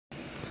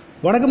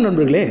வணக்கம்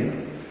நண்பர்களே,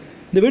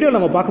 இந்த வீடியோவில்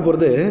நம்ம பார்க்க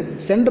போகிறது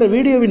சென்ற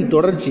வீடியோவின்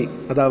தொடர்ச்சி.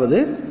 அதாவது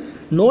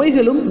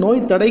நோய்களும் நோய்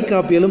தடை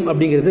காப்பியலும்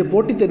அப்படிங்கிறது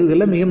போட்டித்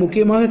தேர்வுகளில் மிக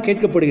முக்கியமாக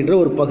கேட்கப்படுகின்ற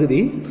ஒரு பகுதி.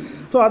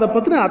 ஸோ அதை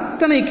பற்றின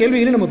அத்தனை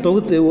கேள்விகளையும் நம்ம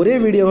தொகுத்து ஒரே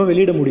வீடியோவாக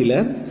வெளியிட முடியல.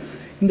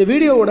 இந்த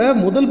வீடியோவோட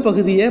முதல்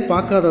பகுதியை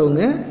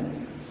பார்க்காதவங்க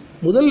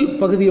முதல்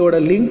பகுதியோட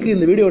லிங்க்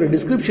இந்த வீடியோவோட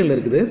டிஸ்கிரிப்ஷனில்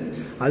இருக்குது.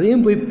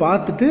 அதையும் போய்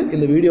பார்த்துட்டு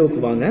இந்த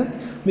வீடியோவுக்கு வாங்க.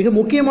 மிக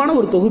முக்கியமான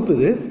ஒரு தொகுப்பு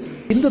இது.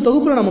 இந்த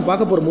தொகுப்பில் நம்ம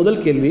பார்க்க போகிற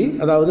முதல் கேள்வி,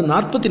 அதாவது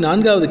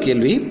 44வது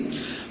கேள்வி,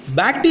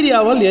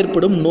 பாக்டீரியாவால்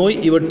ஏற்படும் நோய்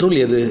இவற்றுள்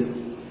எது?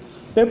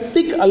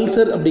 பெப்டிக்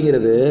அல்சர்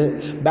அப்படிங்கிறது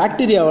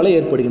பாக்டீரியாவால்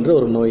ஏற்படுகின்ற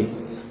ஒரு நோய்.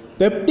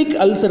 பெப்டிக்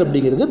அல்சர்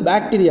அப்படிங்கிறது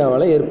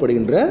பாக்டீரியாவால்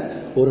ஏற்படுகின்ற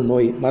ஒரு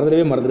நோய்.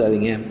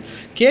 மறந்துடாதீங்க.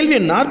 கேள்வி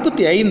எண்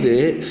 45,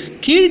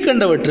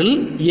 கீழ்கண்டவற்றில்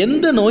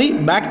எந்த நோய்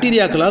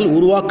பாக்டீரியாக்களால்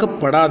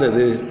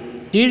உருவாக்கப்படாதது?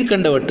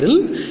 கீழ்கண்டவற்றில்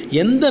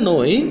எந்த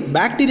நோய்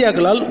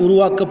பாக்டீரியாக்களால்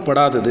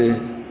உருவாக்கப்படாதது?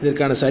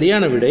 இதற்கான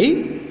சரியான விடை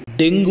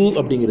டெங்கு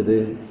அப்படிங்கிறது.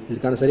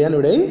 இதற்கான சரியான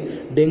விடை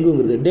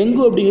டெங்குங்கிறது.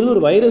 டெங்கு அப்படிங்கிறது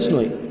ஒரு வைரஸ்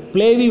நோய்.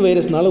 பிளேவி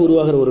வைரஸ்னால்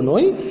உருவாகிற ஒரு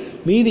நோய்.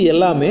 மீதி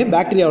எல்லாமே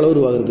பாக்டீரியாவில்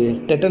உருவாகிறது.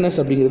 டெட்டனஸ்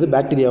அப்படிங்கிறது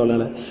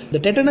பாக்டீரியாவால். இந்த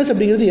டெட்டனஸ்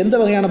அப்படிங்கிறது எந்த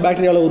வகையான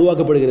பாக்டீரியாவில்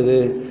உருவாக்கப்படுகிறது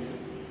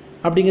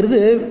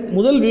அப்படிங்கிறது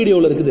முதல்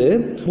வீடியோவில் இருக்குது.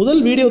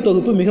 முதல் வீடியோ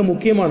தொகுப்பு மிக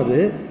முக்கியமானது.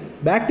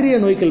 பாக்டீரியா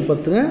நோய்கள்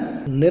பற்றின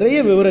நிறைய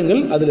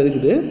விவரங்கள் அதில்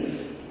இருக்குது.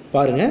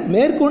 பாருங்கள்.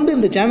 மேற்கொண்டு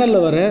இந்த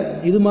சேனலில் வர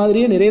இது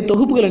மாதிரியே நிறைய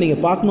தொகுப்புகளை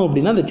நீங்கள் பார்க்கணும்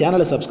அப்படின்னா அந்த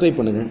சேனலை சப்ஸ்கிரைப்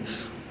பண்ணுங்கள்.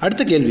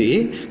 அடுத்த கேள்வி,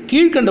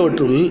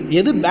 கீழ்கண்டவற்றுள்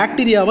எது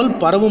பாக்டீரியாவால்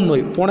பரவும்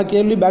நோய்? போன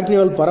கேள்வி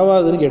பாக்டீரியாவால்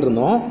பரவாதுன்னு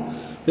கேட்டிருந்தோம்.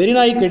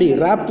 வெறிநாய்க்கடி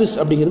ராப்பிஸ்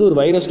அப்படிங்கிறது ஒரு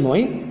வைரஸ்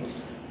நோய்.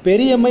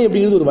 பெரியம்மை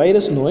அப்படிங்கிறது ஒரு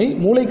வைரஸ் நோய்.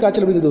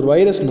 மூளைக்காய்ச்சல் அப்படிங்கிறது ஒரு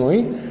வைரஸ் நோய்.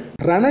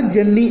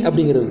 ரணஜன்னி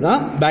அப்படிங்கிறது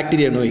தான்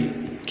பாக்டீரியா நோய்.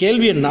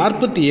 கேள்வி எண்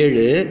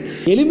 47,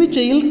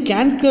 எலுமிச்சையில்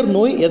கேன்கர்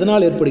நோய்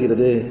எதனால்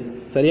ஏற்படுகிறது?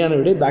 சரியான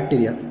விடை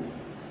பாக்டீரியா.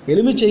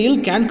 எலுமிச்சையில்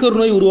கேன்கர்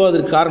நோய்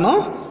உருவாவதற்கு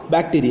காரணம்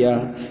பாக்டீரியா.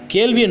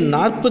 கேள்வி எண்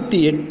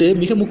 48,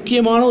 மிக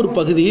முக்கியமான ஒரு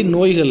பகுதி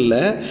நோய்களில்,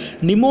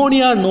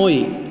 நிமோனியா நோய்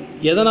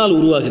எதனால்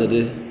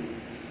உருவாகிறது?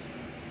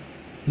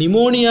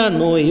 நிமோனியா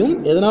நோயும்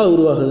எதனால்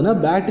உருவாகுதுன்னா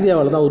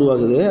பாக்டீரியாவால் தான்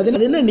உருவாகுது.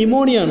 அது என்ன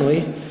நிமோனியா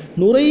நோய்?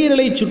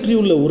 நுரையீரலை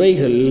சுற்றியுள்ள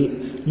உறைகள்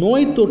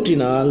நோய்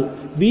தொற்றினால்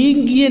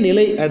வீங்கிய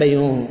நிலை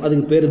அடையும்.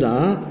 அதுக்கு பேர்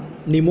தான்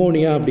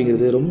நிமோனியா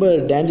அப்படிங்கிறது. ரொம்ப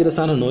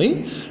டேஞ்சரஸான நோய்.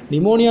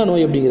 நிமோனியா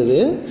நோய் அப்படிங்கிறது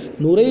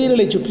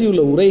நுரையீரலை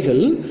சுற்றியுள்ள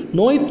உறைகள்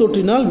நோய்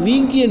தொற்றினால்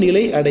வீங்கிய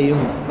நிலை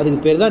அடையும். அதுக்கு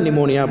பேர் தான்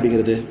நிமோனியா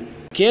அப்படிங்கிறது.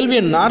 கேள்வி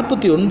எண்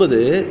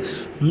 49,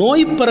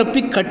 நோய்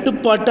பரப்பி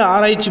கட்டுப்பாட்டு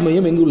ஆராய்ச்சி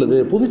மையம் எங்கே உள்ளது?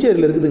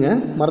 புதுச்சேரியில் இருக்குதுங்க,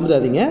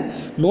 மறந்துடாதீங்க.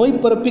 நோய்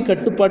பரப்பி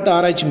கட்டுப்பாட்டு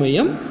ஆராய்ச்சி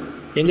மையம்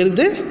எங்கே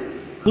இருக்குது?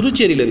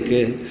 புதுச்சேரியில்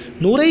இருக்குது.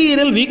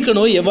 நுரையீரல் வீக்க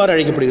நோய் எவ்வாறு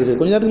அழைக்கப்படுகிறது?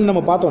 கொஞ்ச நேரத்துக்கு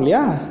நம்ம பார்த்தோம்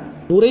இல்லையா?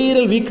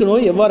 நுரையீரல் வீக்க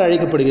நோய் எவ்வாறு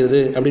அழைக்கப்படுகிறது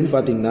அப்படின்னு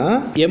பார்த்தீங்கன்னா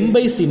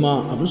எம்பைசிமா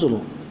அப்படின்னு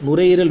சொல்லுவோம்.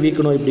 நுரையீரல்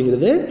வீக்க நோய்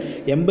அப்படிங்கிறது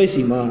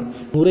எம்பைசிமா.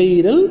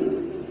 நுரையீரல்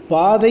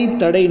பாதை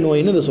தடை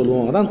நோயின்னு இதை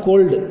சொல்லுவோம். அதான்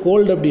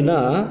கோல்டு அப்படின்னா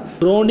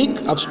குரோனிக்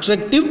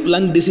அப்ஸ்ட்ரக்டிவ்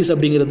லங் டிசீஸ்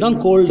அப்படிங்கிறது தான்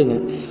கோல்டுங்க.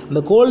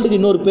 அந்த கோல்டுக்கு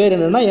இன்னொரு பேர்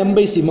என்னென்னா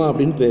எம்பைசிமா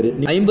அப்படின்னு பேர்.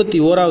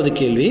 51வது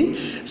கேள்வி,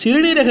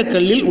 சிறுநீரக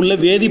கல்லில் உள்ள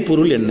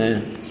வேதிப்பொருள் என்ன?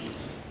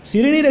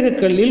 சிறுநீரக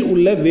கல்லில்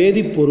உள்ள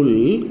வேதிப்பொருள்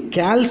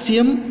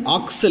கால்சியம்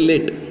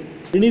ஆக்சலேட்.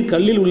 சிறுநீர்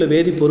கல்லில் உள்ள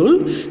வேதிப்பொருள்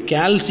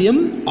கால்சியம்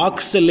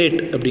ஆக்சலேட்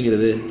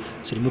அப்படிங்கிறது.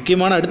 சரி,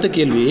 முக்கியமான அடுத்த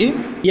கேள்வி,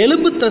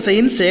 எலும்பு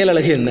தசையின்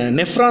செயலழகு என்ன?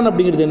 நெஃப்ரான்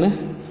அப்படிங்கிறது என்ன?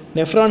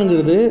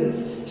 நெஃப்ரானுங்கிறது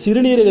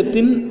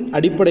சிறுநீரகத்தின்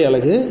அடிப்படை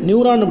அலகு.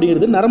 நியூரான்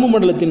அப்படிங்கிறது நரம்பு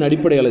மண்டலத்தின்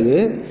அடிப்படை அலகு.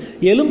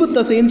 எலும்பு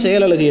தசையின்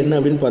செயலழகு என்ன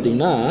அப்படின்னு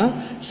பார்த்தீங்கன்னா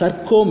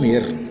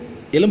சர்க்கோமியர்.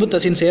 எலும்பு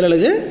தசையின்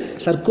செயலழகு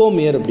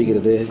சர்க்கோமியர்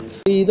அப்படிங்கிறது.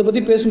 இதை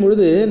பற்றி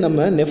பேசும்பொழுது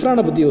நம்ம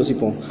நெஃப்ரானை பற்றி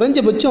யோசிப்போம்.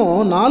 குறைஞ்சபட்சம்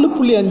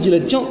 4.5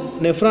 லட்சம்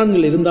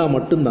நெஃப்ரான்கள் இருந்தால்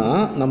மட்டும்தான்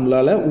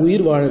நம்மளால்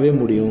உயிர் வாழவே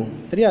முடியும்.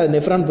 சரியா? அது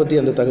நெஃப்ரான்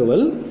பற்றி அந்த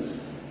தகவல்.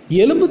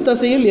 எலும்பு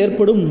தசையில்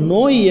ஏற்படும்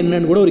நோய்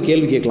என்னன்னு கூட ஒரு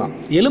கேள்வி கேட்கலாம்.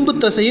 எலும்பு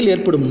தசையில்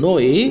ஏற்படும்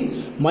நோய்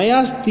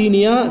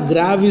மயாஸ்தீனியா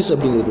கிராவிஸ்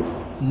அப்படிங்கிறது.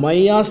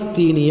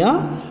 மயாஸ்தீனியா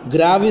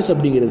கிராவிஸ்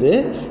அப்படிங்கிறது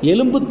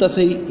எலும்பு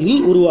தசையில்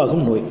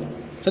உருவாகும் நோய்.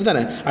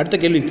 சரிதானே? அடுத்த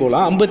கேள்விக்கு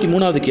போகலாம்.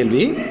 53வது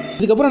கேள்வி.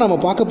 இதுக்கப்புறம் நம்ம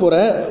பார்க்க போகிற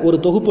ஒரு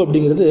தொகுப்பு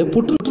அப்படிங்கிறது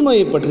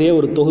புற்றுநோயை பற்றிய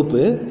ஒரு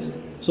தொகுப்பு.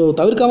 ஸோ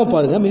தவிர்க்காமல்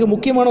பாருங்கள். மிக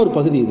முக்கியமான ஒரு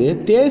பகுதி இது.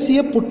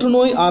 தேசிய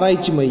புற்றுநோய்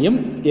ஆராய்ச்சி மையம்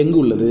எங்கு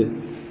உள்ளது?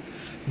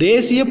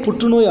 தேசிய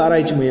புற்றுநோய்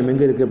ஆராய்ச்சி மையம்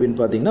எங்கே இருக்குது அப்படின்னு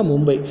பார்த்தீங்கன்னா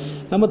மும்பை.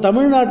 நம்ம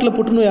தமிழ்நாட்டில்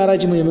புற்றுநோய்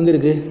ஆராய்ச்சி மையம் எங்கே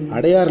இருக்குது?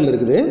 அடையாறில்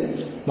இருக்குது,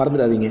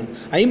 மறந்துடாதீங்க.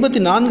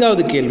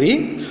 54வது கேள்வி,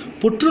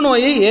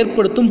 புற்றுநோயை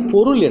ஏற்படுத்தும்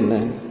பொருள் என்ன?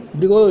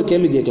 இப்படி கூட ஒரு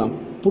கேள்வி கேட்கலாம்.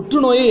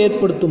 புற்றுநோயை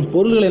ஏற்படுத்தும்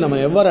பொருள்களை நம்ம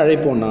எவ்வாறு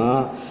அழைப்போம்னா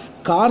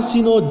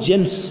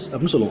கார்சினோஜென்ஸ்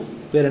அப்படின்னு சொல்லுவோம்.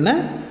 பேர் என்ன?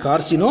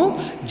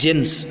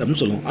 கார்சினோஜென்ஸ்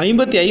அப்படின்னு சொல்லுவோம்.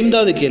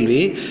 55வது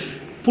கேள்வி,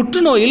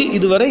 புற்றுநோயில்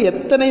இதுவரை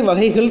எத்தனை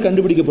வகைகள்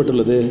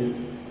கண்டுபிடிக்கப்பட்டுள்ளது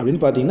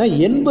அப்படின்னு பார்த்தீங்கன்னா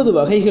 80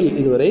 வகைகள்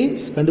இதுவரை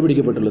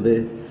கண்டுபிடிக்கப்பட்டுள்ளது.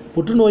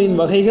 புற்றுநோயின்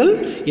வகைகள்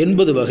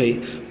 80 வகை.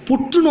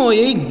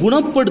 புற்றுநோயை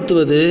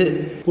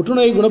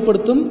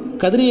குணப்படுத்தும்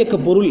கதிரியக்க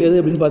பொருள் எது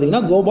அப்படின்னு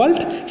பார்த்தீங்கன்னா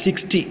கோபால்ட்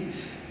 60.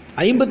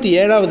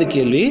 57வது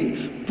கேள்வி,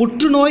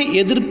 புற்றுநோய்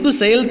எதிர்ப்பு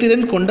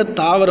செயல்திறன் கொண்ட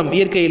தாவரம்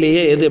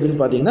இயற்கையிலேயே எது அப்படின்னு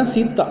பார்த்தீங்கன்னா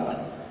சீத்தா.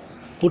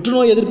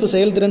 புற்றுநோய் எதிர்ப்பு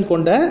செயல்திறன்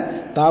கொண்ட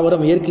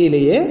தாவரம்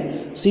இயற்கையிலேயே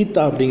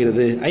சீத்தா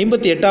அப்படிங்கிறது.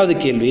 58வது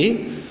கேள்வி,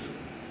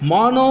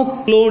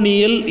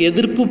 மோனோக்ளோனியல்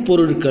எதிர்ப்பு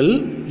பொருட்கள்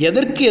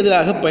எதற்கு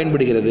எதிராக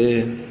பயன்படுகிறது?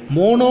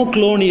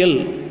 மோனோக்ளோனியல்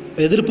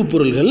எதிர்ப்பு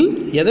பொருள்கள்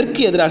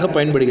எதற்கு எதிராக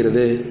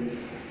பயன்படுகிறது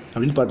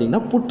அப்படின்னு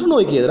பார்த்தீங்கன்னா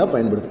புற்றுநோய்க்கு எதிராக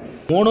பயன்படுது.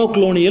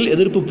 மோனோக்ளோனியல்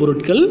எதிர்ப்பு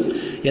பொருட்கள்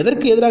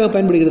எதற்கு எதிராக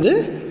பயன்படுகிறது?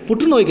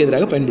 புற்றுநோய்க்கு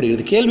எதிராக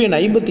பயன்படுகிறது. கேள்வி எண்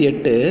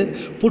 58,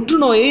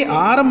 புற்றுநோயை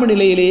ஆரம்ப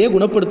நிலையிலேயே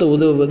குணப்படுத்த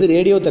உதவுவது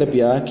ரேடியோ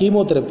தெரப்பியா,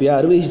 கீமோதெரப்பியா,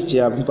 அறுவை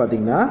சிகிச்சையா அப்படின்னு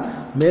பார்த்தீங்கன்னா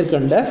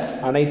மேற்கண்ட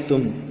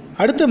அனைத்தும்.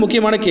 அடுத்த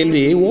முக்கியமான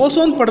கேள்வி,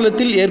 ஓசோன்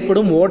படலத்தில்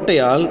ஏற்படும்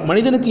ஓட்டையால்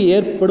மனிதனுக்கு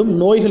ஏற்படும்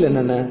நோய்கள்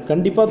என்னென்ன?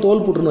 கண்டிப்பாக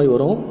தோல் புற்றுநோய்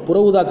வரும், புற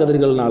ஊதா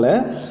கதிர்கள்னால.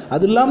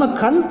 அது இல்லாமல்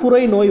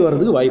கண்புரை நோய்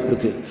வர்றதுக்கு வாய்ப்பு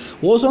இருக்குது.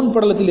 ஓசோன்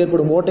படலத்தில்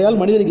ஏற்படும் ஓட்டையால்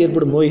மனிதனுக்கு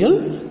ஏற்படும் நோய்கள்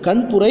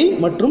கண்புரை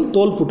மற்றும்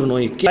தோல்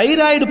புற்றுநோய்.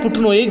 தைராய்டு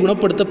புற்றுநோயை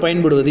குணப்படுத்த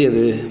பயன்படுவது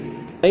எது?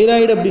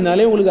 தைராய்டு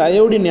அப்படின்னாலே உங்களுக்கு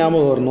அயோடின்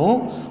ஞாபகம் வரணும்.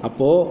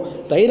 அப்போது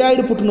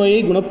தைராய்டு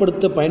புற்றுநோயை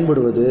குணப்படுத்த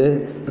பயன்படுவது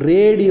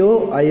ரேடியோ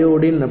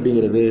அயோடின்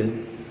அப்படிங்கிறது.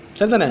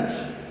 சரிதானே?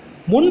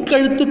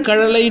 முன்கழுத்து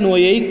கழலை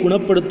நோயை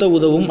குணப்படுத்த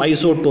உதவும்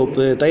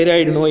ஐசோடோப்பு.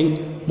 தைராய்டு நோய்,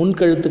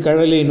 முன்கழுத்து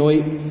கழலை நோய்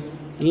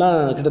எல்லாம்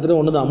கிட்டத்தட்ட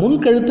ஒன்று தான்.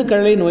 முன்கழுத்து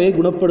கழலை நோயை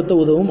குணப்படுத்த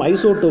உதவும்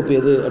ஐசோடோப்பு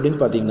எது அப்படின்னு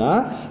பார்த்தீங்கன்னா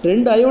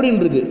 2 அயோடின்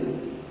இருக்குது.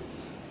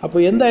 அப்போ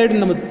எந்த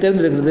அயோடின் நம்ம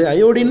தேர்ந்தெடுக்கிறது?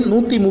 அயோடின்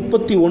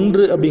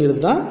 131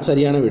 அப்படிங்கிறது தான்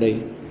சரியான விடை.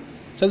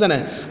 சரிதானே?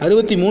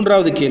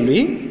 63வது கேள்வி,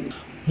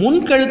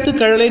 முன்கழுத்து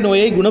கழலை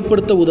நோயை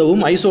குணப்படுத்த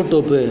உதவும்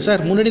ஐசோடோப்பு.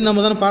 சார் முன்னாடி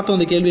நம்ம தானே பார்த்தோம்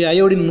அந்த கேள்வி,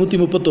 அயோடின்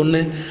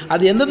 131.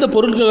 அது எந்தெந்த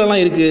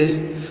பொருட்களெல்லாம் இருக்குது?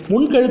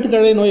 முன்கழுத்து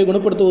கழலை நோயை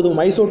குணப்படுத்த உதவும்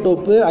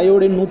ஐசோடோப்பு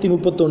அயோடின்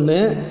 131,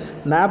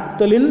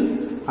 நாப்தலின்,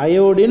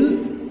 அயோடின்,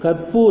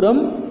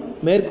 கற்பூரம்,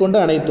 மேற்கொண்ட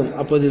அனைத்தும்.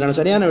 அப்போ இதுக்கான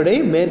சரியான விடை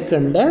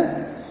மேற்கண்ட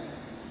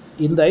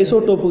இந்த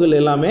ஐசோடோப்புகள்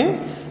எல்லாமே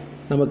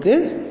நமக்கு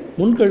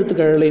முன்கழுத்து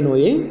கழலை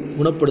நோயை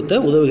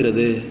குணப்படுத்த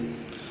உதவுகிறது.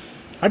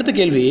 அடுத்த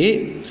கேள்வி,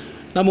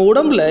 நம்ம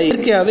உடம்பில்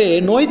இயற்கையாகவே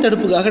நோய்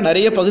தடுப்புக்காக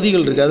நிறைய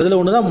பகுதிகள் இருக்குது. அதில்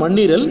ஒன்று தான்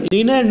மண்ணீரல்,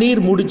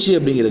 நிணநீர் முடிச்சு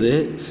அப்படிங்கிறது.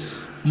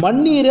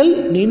 மண்ணீரல்,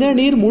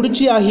 நிணநீர்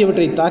முடிச்சு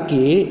ஆகியவற்றை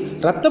தாக்கி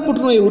இரத்த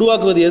புற்றுநோயை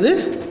உருவாக்குவது எது?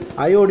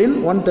 அயோடின்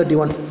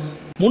 131.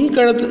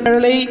 முன்கழுத்து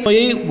கழலை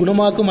நோயை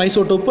குணமாக்கும்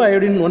ஐசோடோப்பு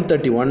அயோடின்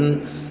 131.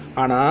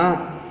 ஆனால்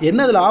என்ன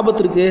அதில்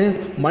ஆபத்து இருக்குது?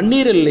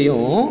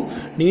 மண்ணீரல்லையும்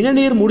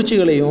நிணநீர்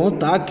முடிச்சுகளையும்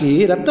தாக்கி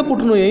இரத்த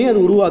புற்றுநோயையும் அது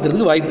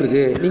உருவாக்குறதுக்கு வாய்ப்பு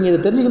இருக்குது. நீங்கள் இதை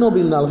தெரிஞ்சுக்கணும்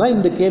அப்படின்னால தான்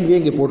இந்த கேள்வியை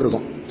இங்கே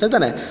போட்டிருக்கோம்.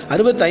 சரிதானே?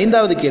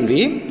 65வது கேள்வி,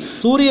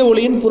 சூரிய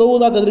ஒளியின் புற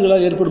ஊதா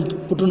கதிர்களால் ஏற்படும்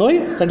புற்றுநோய்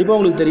கண்டிப்பாக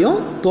உங்களுக்கு தெரியும்,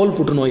 தோல்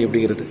புற்றுநோய்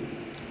அப்படிங்கிறது.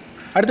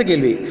 அடுத்த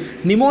கேள்வி,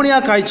 நிமோனியா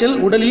காய்ச்சல்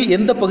உடலில்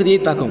எந்த பகுதியை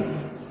தாக்கும்?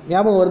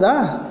 ஞாபகம் வருதா?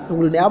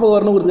 உங்களுக்கு ஞாபகம்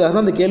வரணுங்கிறதுக்காக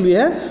தான் இந்த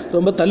கேள்வியை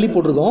ரொம்ப தள்ளி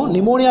போட்டிருக்கோம்.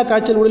 நிமோனியா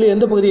காய்ச்சல் உடலில்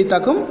எந்த பகுதியை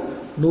தாக்கும்?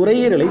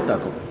 நுரையீரலை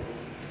தாக்கும்.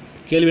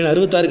 கேள்வி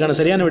 66க்கான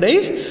சரியான விடை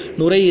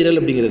நுரையீரல்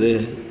அப்படிங்கிறது.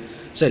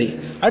 சரி,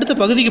 அடுத்த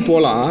பகுதிக்கு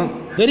போகலாம்.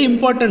 வெரி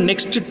இம்பார்ட்டன்ட்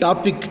நெக்ஸ்ட்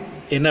டாபிக்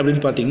என்ன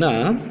அப்படின்னு பார்த்தீங்கன்னா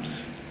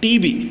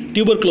டிபி,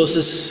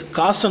 டியூபர்குலோசிஸ்,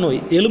 காச நோய்,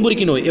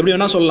 எலும்புருக்கி நோய், எப்படி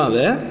வேணால் சொல்லலாம்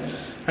அதை.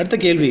 அடுத்த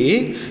கேள்வி,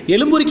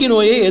 எலும்புருக்கி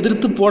நோயை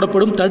எதிர்த்து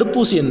போடப்படும்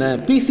தடுப்பூசி என்ன?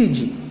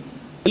 பிசிஜி.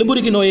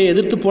 எலும்புருக்கி நோயை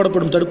எதிர்த்து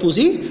போடப்படும்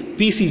தடுப்பூசி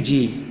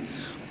பிசிஜி.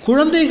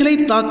 குழந்தைகளை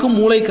தாக்கும்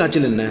மூளை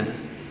காய்ச்சல் என்ன?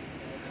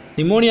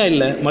 நிமோனியா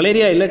இல்லை,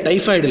 மலேரியா இல்லை,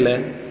 டைஃபாய்டு இல்லை.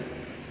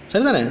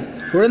 சரிதானே?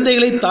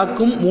 குழந்தைகளை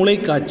தாக்கும் மூளை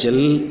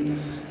காய்ச்சல்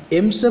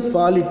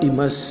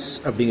எம்சபாலிட்டிமஸ்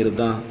அப்படிங்கிறது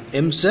தான்.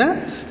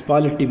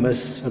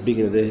 எம்சபாலிட்டிமஸ்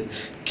அப்படிங்கிறது.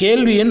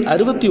 கேள்வி எண்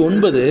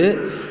 69,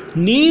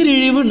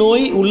 நீரிழிவு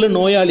நோய் உள்ள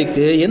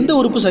நோயாளிக்கு எந்த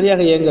உறுப்பு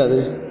சரியாக இயங்காது?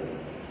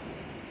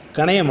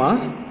 கணையமா?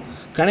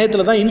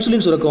 கணையத்தில் தான்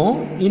இன்சுலின் சுரக்கும்.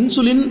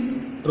 இன்சுலின்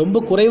ரொம்ப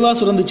குறைவாக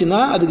சுரந்துச்சுன்னா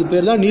அதுக்கு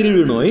பேர் தான்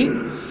நீரிழிவு நோய்.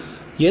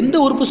 எந்த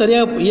உறுப்பு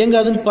சரியாக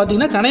இயங்காதுன்னு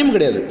பார்த்தீங்கன்னா கணையம்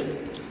கிடையாது,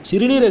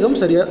 சிறுநீரகம்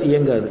சரியாக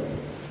இயங்காது.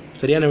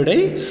 சரியான விடை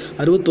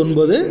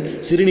 69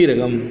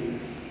 சிறுநீரகம்.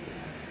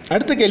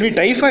 அடுத்த கேள்வி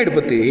டைஃபாய்டு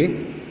பற்றி.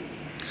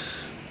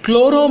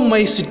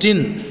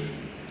 குளோரோமைசிட்டின்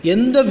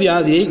எந்த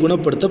வியாதியை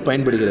குணப்படுத்த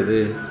பயன்படுகிறது?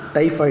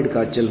 டைஃபாய்டு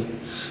காய்ச்சல்.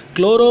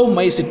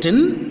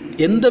 குளோரோமைசிட்டின்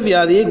எந்த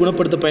வியாதியை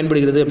குணப்படுத்த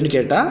பயன்படுகிறது அப்படின்னு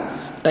கேட்டால்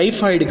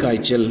டைஃபாய்டு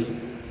காய்ச்சல்.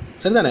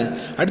 சரிதானே?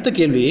 அடுத்த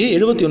கேள்வி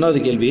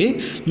 71வது கேள்வி,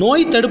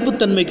 நோய் தடுப்பு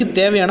தன்மைக்கு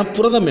தேவையான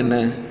புரதம் என்ன?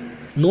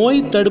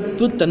 நோய்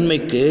தடுப்பு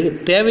தன்மைக்கு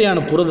தேவையான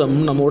புரதம்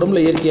நம்ம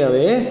உடம்புல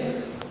இயற்கையாகவே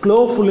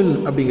குளோஃபுலின்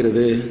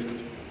அப்படிங்கிறது.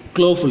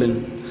 குளோஃபுலின்.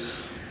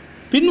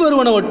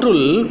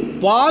 பின்வருவனவற்றுள்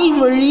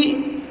பால்வழி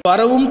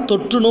பரவும்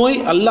தொற்று நோய்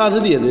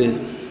அல்லாதது எது?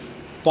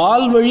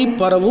 பால்வழி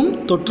பரவும்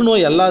தொற்று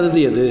நோய் அல்லாதது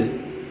எது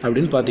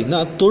அப்படின்னு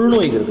பார்த்தீங்கன்னா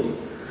தொழுநோய்கிறது.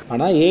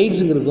 ஆனால்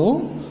எய்ட்ஸுங்கிறதும்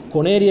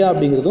கொனேரியா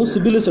அப்படிங்கிறதும்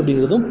சிபிலிஸ்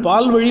அப்படிங்கிறதும்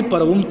பால்வழி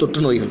பரவும்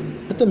தொற்று நோய்கள்.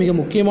 அடுத்த மிக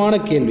முக்கியமான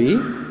கேள்வி,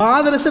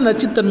 பாதரச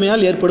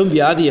நச்சுத்தன்மையால் ஏற்படும்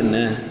வியாதி என்ன?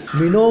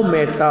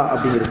 மினோமேட்டா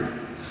அப்படிங்கிறது.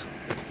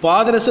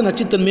 பாதரச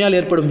நச்சுத்தன்மையால்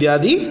ஏற்படும்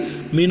வியாதி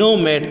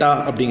மினோமேட்டா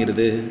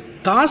அப்படிங்கிறது.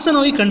 காச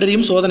நோய்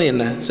கண்டறியும் சோதனை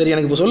என்ன? சரி,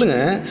 எனக்கு இப்போ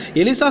சொல்லுங்கள்,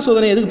 எலிசா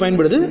சோதனை எதுக்கு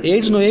பயன்படுது?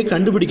 எய்ட்ஸ் நோயை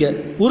கண்டுபிடிக்க,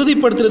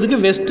 உறுதிப்படுத்துறதுக்கு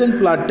வெஸ்டர்ன்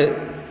பிளாட்டு.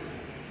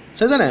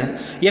 சரிதானே?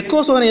 எக்கோ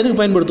சோதனை எதுக்கு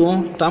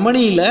பயன்படுத்துவோம்?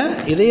 தமனியில்,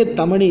 இதய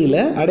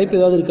தமனியில் அடைப்பு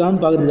ஏதாவது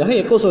இருக்கான்னு பார்க்குறதுக்காக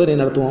எக்கோ சோதனை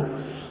நடத்துவோம்.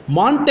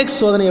 மான்டெக்ஸ்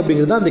சோதனை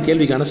அப்படிங்கிறது தான் அந்த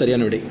கேள்விக்கான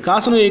சரியான விடை.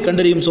 காசநோயை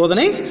கண்டறியும்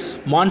சோதனை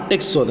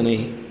மான்டெக்ஸ் சோதனை.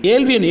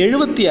 கேள்வி எண்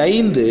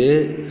 75,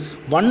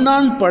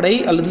 வண்ணான் படை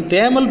அல்லது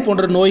தேமல்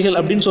போன்ற நோய்கள்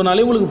அப்படின்னு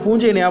சொன்னாலே உங்களுக்கு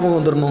பூஞ்சை ஞாபகம்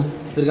வந்துடணும்.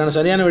 இதற்கான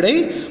சரியான விடை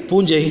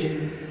பூஞ்சை.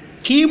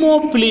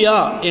 ஹீமோஃபிலியா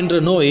என்ற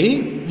நோய்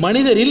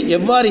மனிதரில்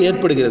எவ்வாறு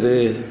ஏற்படுகிறது?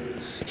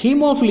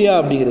 ஹீமோஃபிலியா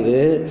அப்படிங்கிறது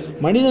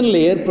மனிதனில்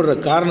ஏற்படுற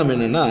காரணம்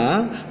என்னென்னா,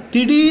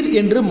 திடீர்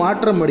என்று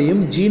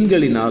மாற்றமடையும்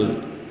ஜீன்களினால்.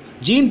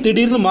 ஜீன்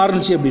திடீர்னு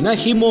மாறுனுச்சு அப்படின்னா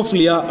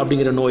ஹீமோஃபிலியா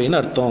அப்படிங்கிற நோயின்னு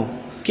அர்த்தம்.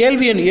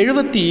 கேள்வி எண்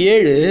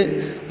 77,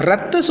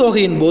 இரத்த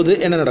சோகையின் போது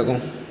என்ன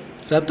நடக்கும்?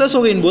 இரத்த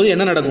சோகையின் போது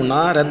என்ன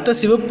நடக்கும்னா, இரத்த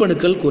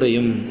சிவப்பணுக்கள்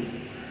குறையும்.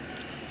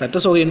 இரத்த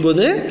சோகையின்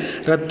போது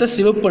இரத்த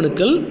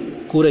சிவப்பணுக்கள்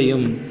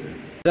குறையும்.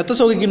 இரத்த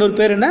சோகைக்கு இன்னொரு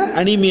பேர் என்ன?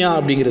 அனீமியா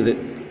அப்படிங்கிறது.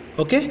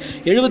 ஓகே.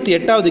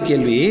 78வது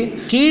கேள்வி,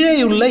 கீழே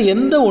உள்ள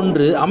எந்த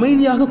ஒன்று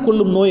அமைதியாக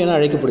கொள்ளும் நோய் என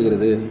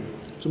அழைக்கப்படுகிறது?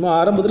 சும்மா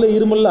ஆரம்பத்தில்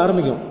இருமல்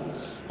ஆரம்பிக்கும்,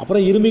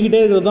 அப்புறம்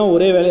இருமிக்கிட்டே இருக்கிறது தான்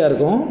ஒரே வேலையாக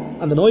இருக்கும்.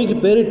 அந்த நோய்க்கு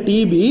பேர்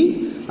டிபி,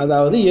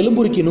 அதாவது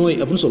எலும்புருக்கி நோய்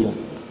அப்படின்னு சொல்லுவோம்.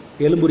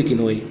 எலும்புருக்கி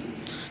நோய்.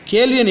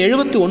 கேள்வி எண்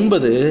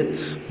 79,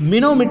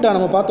 மினோமிட்டா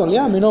நம்ம பார்த்தோம்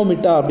இல்லையா?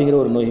 மினோமிட்டா அப்படிங்கிற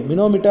ஒரு நோய்.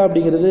 மினோமிட்டா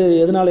அப்படிங்கிறது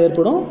எதனால்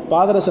ஏற்படும்?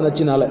 பாதரச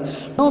நச்சினால்.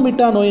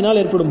 மினோமிட்டா நோயினால்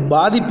ஏற்படும்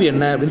பாதிப்பு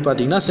என்ன அப்படின்னு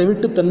பார்த்தீங்கன்னா,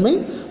 செவிட்டுத்தன்மை,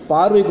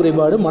 பார்வை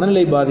குறைபாடு,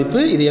 மனநிலை பாதிப்பு,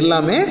 இது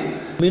எல்லாமே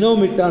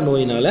மினோமிட்டா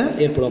நோயினால்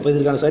ஏற்படும். அப்போ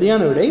இதற்கான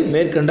சரியான விடை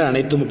மேற்கண்ட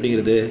அனைத்தும்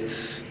அப்படிங்கிறது.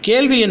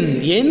 கேள்வி எண்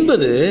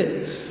 80,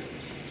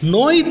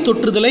 நோய்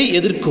தொற்றுதலை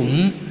எதிர்க்கும்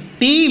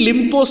டி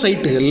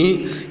லிம்போசைட்டுகள்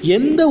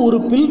எந்த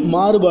உறுப்பில்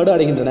மாறுபாடு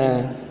அடைகின்றன?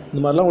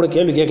 இந்த மாதிரிலாம் கூட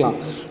கேள்வி கேட்கலாம்.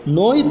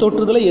 நோய்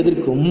தொற்றுதலை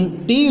எதிர்க்கும்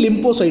டி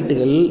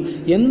லிம்போசைட்டுகள்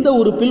எந்த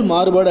உறுப்பில்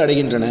மாறுபாடு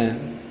அடைகின்றன?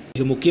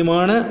 மிக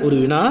முக்கியமான ஒரு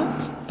வினா,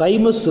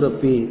 தைமஸ்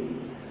சுரப்பி.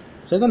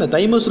 சரிதானே?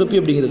 தைமஸ் சுரப்பி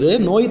அப்படிங்கிறது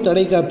நோய்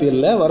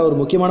தடைக்காப்பியலில் வர ஒரு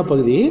முக்கியமான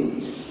பகுதி.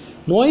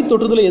 நோய்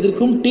தொற்றுதலை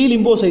எதிர்க்கும் டி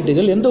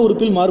லிம்போசைட்டுகள் எந்த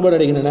உறுப்பில் மாறுபாடு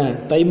அடைகின்றன?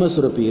 தைமஸ்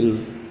சுரப்பியில்.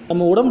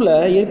 நம்ம உடம்பில்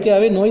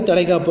இயற்கையாகவே நோய்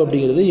தடைக்காப்பு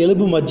அப்படிங்கிறது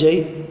எலும்பு மஜ்ஜை,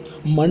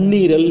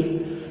 மண்ணீரல்,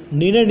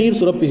 நிணநீர்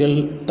சுரப்பிகள்,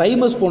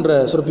 தைமஸ் போன்ற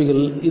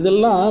சுரப்பிகள்,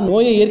 இதெல்லாம்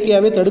நோயை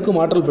இயற்கையாகவே தடுக்கும்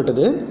ஆற்றல்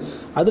பெற்றது.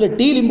 அதில்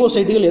டி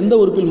லிம்போசைட்டுகள் எந்த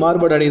உறுப்பில்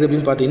மாறுபாடு அடையுது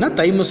அப்படின்னு பார்த்தீங்கன்னா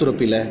தைமஸ்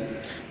சுரப்பியில்.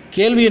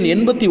 கேள்வி எண்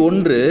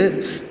 81,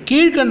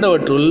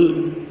 கீழ்கண்டவற்றுள்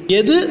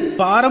எது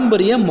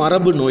பாரம்பரிய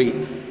மரபு நோய்?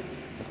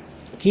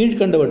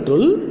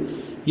 கீழ்கண்டவற்றுள்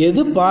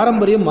எது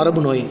பாரம்பரிய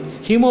மரபு நோய்?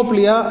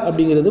 ஹீமோஃபிலியா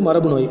அப்படிங்கிறது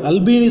மரபு நோய்,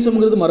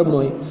 அல்பீனிசம்ங்கிறது மரபு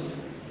நோய்,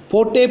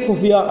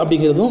 போட்டேபோஃபியா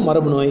அப்படிங்கிறதும்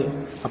மரபு நோய்.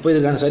 அப்போ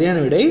இதற்கான சரியான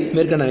விடை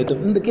மேற்கண்ட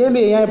அனைத்தும். இந்த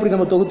கேள்வியை ஏன் எப்படி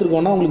நம்ம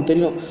தொகுத்துருக்கோம்னா, உங்களுக்கு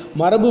தெரியும்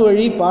மரபு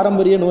வழி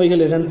பாரம்பரிய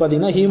நோய்கள் என்னென்னு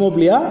பார்த்தீங்கன்னா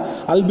ஹீமோஃபிலியா,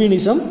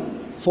 அல்பீனிசம்,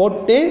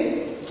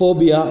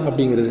 போட்டேபோபியா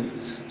அப்படிங்கிறது.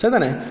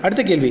 சரிதானே?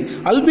 அடுத்த கேள்வி,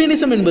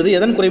 அல்பீனிசம் என்பது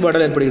எதன்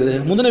குறைபாடால் ஏற்படுகிறது?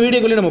 முந்தின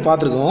வீடியோக்களையும் நம்ம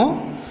பார்த்துருக்கோம்.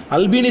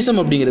 அல்பீனிசம்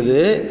அப்படிங்கிறது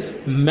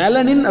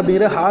மெலனின்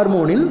அப்படிங்கிற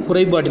ஹார்மோனின்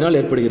குறைபாட்டினால்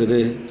ஏற்படுகிறது.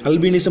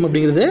 அல்பீனிசம்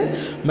அப்படிங்கிறது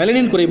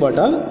மெலனின்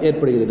குறைபாட்டால்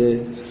ஏற்படுகிறது.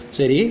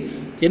 சரி,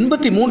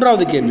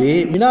 83வது கேள்வி,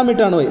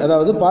 மினோமிட்டா நோய்,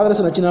 அதாவது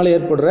பாதரச நச்சினால்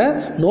ஏற்படுற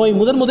நோய்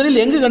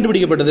முதலில் எங்கு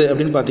கண்டுபிடிக்கப்பட்டது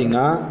அப்படின்னு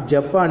பார்த்தீங்கன்னா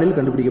ஜப்பானில்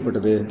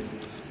கண்டுபிடிக்கப்பட்டது.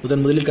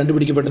 முதலில்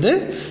கண்டுபிடிக்கப்பட்டது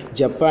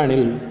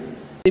ஜப்பானில்.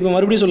 இப்போ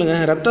மறுபடியும்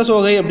சொல்லுங்கள், ரத்த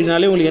சோகை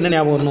அப்படின்னாலே உங்களுக்கு என்ன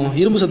ஞாபகம் வரணும்?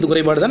 இரும்பு சத்து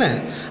குறைபாடு தானே?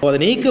 அதை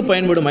நீக்க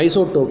பயன்படும்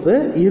ஐசோடோப்பு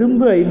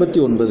இரும்பு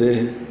 59.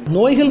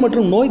 நோய்கள்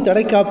மற்றும் நோய்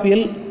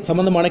தடைக்காப்பியல்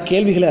சம்பந்தமான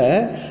கேள்விகளை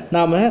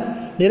நாம்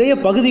நிறைய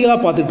பகுதிகளாக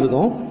பார்த்துட்டு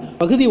இருக்கோம்.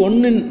 பகுதி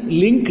 1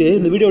 லிங்க்கு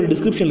இந்த வீடியோட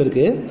டிஸ்கிரிப்ஷனில்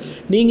இருக்குது.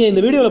 நீங்கள்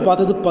இந்த வீடியோவில்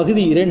பார்த்தது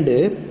பகுதி 2.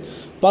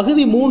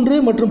 பகுதி 3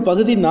 மற்றும்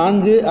பகுதி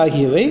 4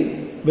 ஆகியவை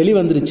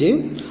வெளிவந்துருச்சு.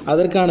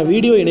 அதற்கான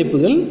வீடியோ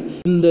இணைப்புகள்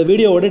இந்த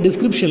வீடியோவோட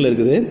டிஸ்கிரிப்ஷனில்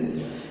இருக்குது.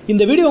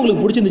 இந்த வீடியோ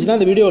உங்களுக்கு பிடிச்சிருந்துச்சுன்னா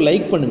இந்த வீடியோவை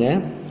லைக் பண்ணுங்கள்.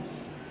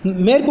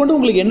 மேற்கொண்டு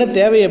உங்களுக்கு என்ன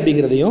தேவை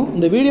அப்படிங்கிறதையும்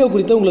இந்த வீடியோ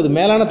குறித்த உங்களது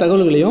மேலான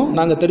தகவல்களையும்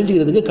நாங்கள்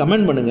தெரிஞ்சுக்கிறதுக்கு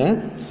கமெண்ட் பண்ணுங்கள்.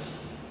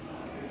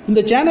 இந்த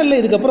சேனலில்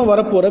இதுக்கப்புறம்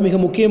வரப்போகிற மிக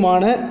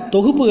முக்கியமான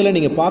தொகுப்புகளை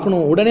நீங்கள்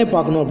உடனே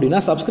பார்க்கணும் அப்படின்னா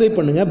சப்ஸ்கிரைப்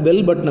பண்ணுங்கள்,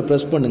 பெல் பட்டனை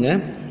ப்ரெஸ் பண்ணுங்கள்.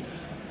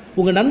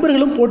 உங்கள்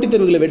நண்பர்களும் போட்டித்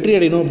தேர்வுகளை வெற்றி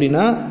அடையணும்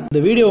அப்படின்னா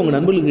இந்த வீடியோ உங்கள்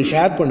நண்பர்களுக்கு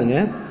ஷேர்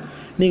பண்ணுங்கள்.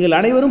 நீங்கள்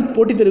அனைவரும்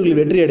போட்டித்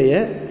தேர்வுகளில் வெற்றி அடைய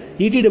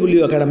ETW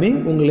அகாடமி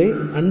உங்களை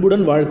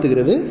அன்புடன்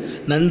வாழ்த்துகிறது.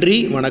 நன்றி,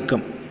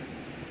 வணக்கம்.